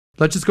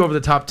Let's just go over the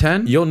top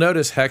 10. You'll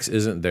notice Hex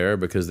isn't there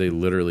because they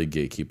literally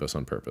gatekeep us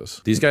on purpose.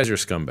 These guys are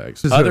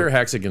scumbags. Who? Other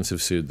Hexicans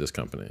have sued this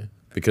company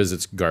because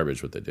it's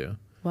garbage what they do.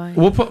 Why?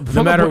 We'll put,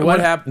 No matter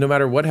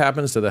what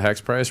happens to the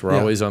Hex price, we're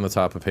always on the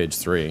top of page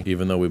 3,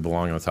 even though we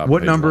belong on the top. What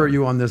of page number 1. are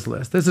you on this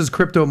list? This is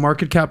crypto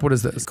market cap. What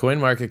is this?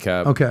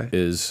 CoinMarketCap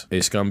is a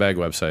scumbag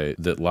website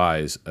that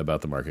lies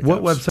about the market.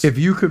 What website? If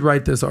you could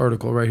write this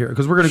article right here,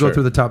 because we're going to go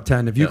through the top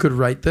 10. If you could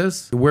write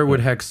this, where would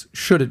Hex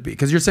should it be?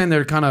 Because you're saying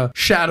they're kind of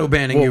shadow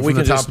banning you from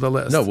the top of the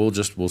list. No, we'll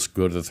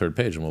go to the 3rd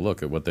page and we'll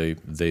look at what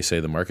they say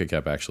the market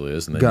cap actually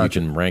is, and then you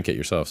can rank it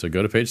yourself. So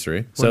go to page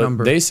 3. So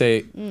number? They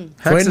say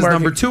Hex is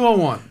number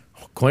 201.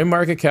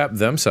 CoinMarketCap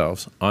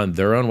themselves on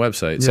their own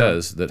website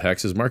says that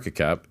Hex's market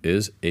cap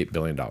is $8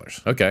 billion.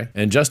 Okay.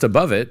 And just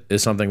above it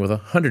is something with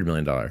 $100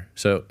 million.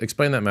 So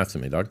explain that math to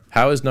me, dog.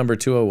 How is number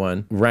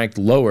 201 ranked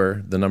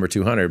lower than number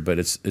 200, but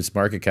its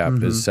market cap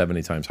is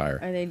 70 times higher?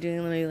 Are they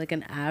doing maybe like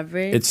an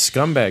average? It's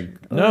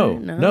scumbag.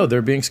 No,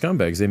 they're being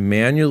scumbags. They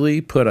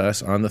manually put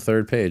us on the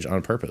 3rd page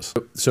on purpose.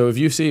 So if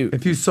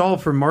you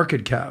solve for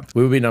market cap,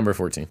 we would be number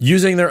 14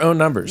 using their own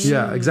numbers.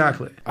 Yeah,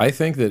 exactly. I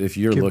think that if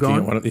you're looking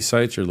at one of these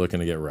sites, you're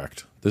looking to get wrecked.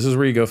 This is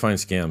where you go find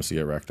scams to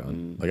get wrecked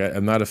on. Like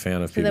I'm not a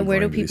fan of people. So then where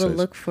do people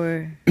look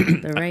for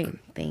the right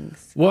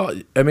things? Well,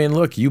 I mean,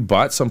 look, you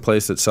bought some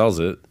place that sells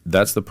it.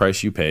 That's the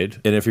price you paid.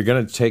 And if you're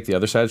going to take the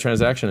other side of the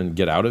transaction and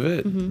get out of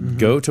it,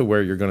 go to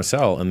where you're going to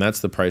sell, and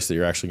that's the price that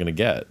you're actually going to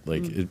get.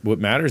 Like what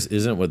matters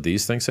isn't what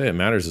these things say. It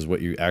matters is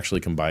what you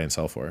actually can buy and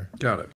sell for. Got it.